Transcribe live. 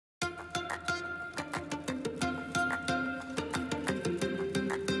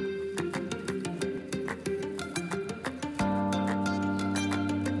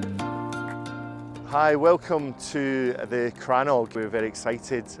Hi, welcome to the Crannog. We're very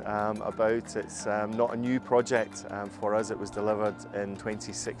excited about it. It's not a new project for us. It was delivered in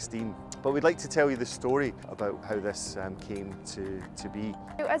 2016. But we'd like to tell you the story about how this came to be.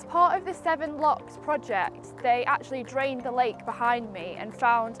 As part of the Seven Locks project, they actually drained the lake behind me and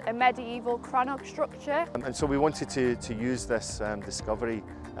found a medieval Crannog structure. And so we wanted to use this discovery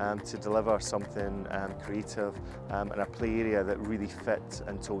to deliver something creative and a play area that really fit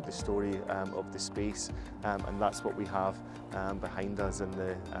and told the story of the space, and that's what we have behind us in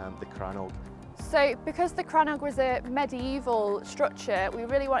the Crannog. So because the Crannog was a medieval structure, we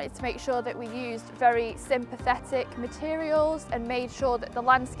really wanted to make sure that we used very sympathetic materials and made sure that the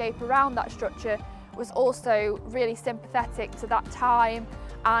landscape around that structure was also really sympathetic to that time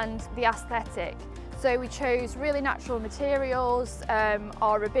and the aesthetic. So we chose really natural materials,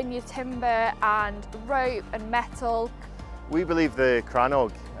 our Rubinia timber and rope and metal. We believe the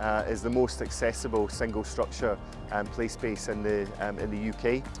Crannog is the most accessible single structure play space in the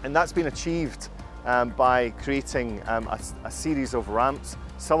UK, and that's been achieved by creating a series of ramps,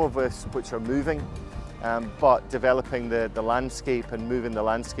 some of which are moving, but developing the landscape and moving the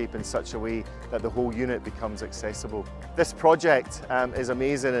landscape in such a way that the whole unit becomes accessible. This project is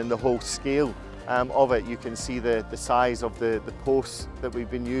amazing in the whole scale of it. You can see the size of the posts that we've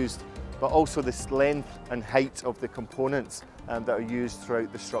been used, but also the length and height of the components that are used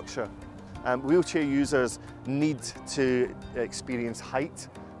throughout the structure. Wheelchair users need to experience height,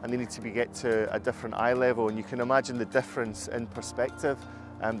 and they need to get to a different eye level, and you can imagine the difference in perspective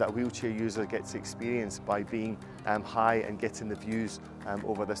that a wheelchair user gets to experience by being high and getting the views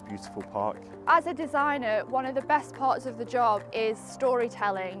over this beautiful park. As a designer, one of the best parts of the job is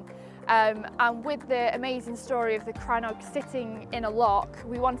storytelling. And with the amazing story of the Crannog sitting in a lock,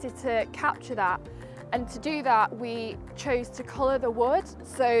 we wanted to capture that. And to do that, we chose to colour the wood,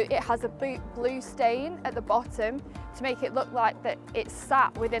 so it has a blue stain at the bottom to make it look like that it's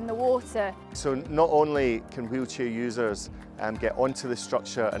sat within the water. So not only can wheelchair users get onto the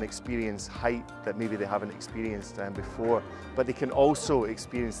structure and experience height that maybe they haven't experienced before, but they can also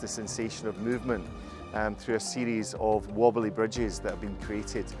experience the sensation of movement through a series of wobbly bridges that have been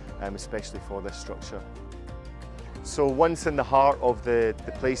created especially for this structure. So once in the heart of the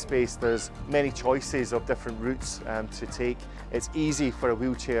play space, there's many choices of different routes to take. It's easy for a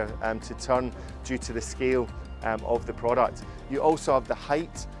wheelchair to turn due to the scale of the product. You also have the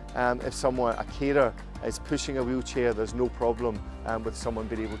height. If someone, a carer, is pushing a wheelchair, there's no problem with someone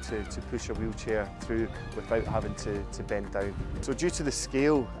being able to push a wheelchair through without having to bend down. So due to the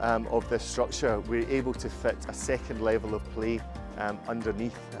scale of this structure, we're able to fit a second level of play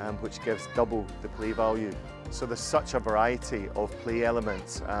underneath, which gives double the play value. So there's such a variety of play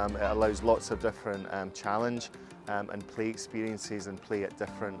elements. It allows lots of different challenge and play experiences and play at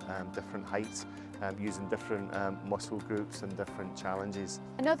different heights, using different muscle groups and different challenges.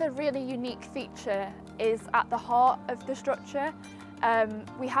 Another really unique feature is at the heart of the structure.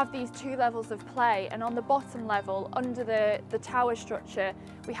 We have these two levels of play, and on the bottom level, under the tower structure,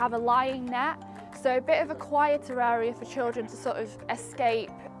 we have a lying net. So a bit of a quieter area for children to sort of escape,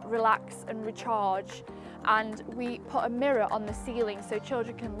 relax and recharge. And we put a mirror on the ceiling so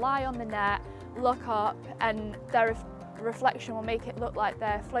children can lie on the net, look up, and their reflection will make it look like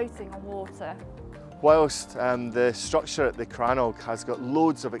they're floating on water. Whilst the structure at the Crannog has got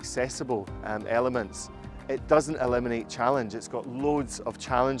loads of accessible elements, it doesn't eliminate challenge. It's got loads of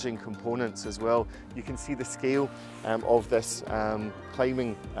challenging components as well. You can see the scale of this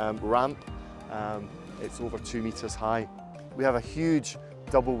climbing ramp. It's over 2 meters high. We have a huge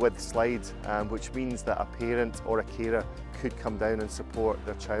double width slide, which means that a parent or a carer could come down and support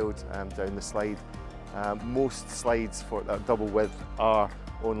their child down the slide. Most slides for that double width are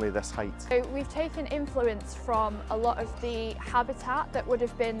only this height. So we've taken influence from a lot of the habitat that would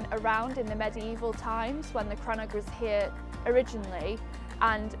have been around in the medieval times when the Crannog was here originally,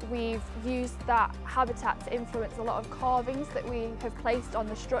 and we've used that habitat to influence a lot of carvings that we have placed on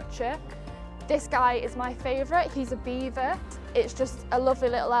the structure. This guy is my favourite. He's a beaver. It's just a lovely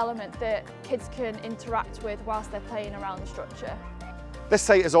little element that kids can interact with whilst they're playing around the structure. This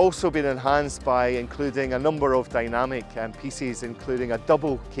site has also been enhanced by including a number of dynamic pieces, including a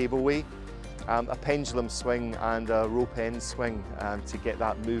double cableway, a pendulum swing and a rope end swing to get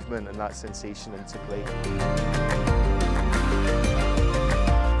that movement and that sensation into play.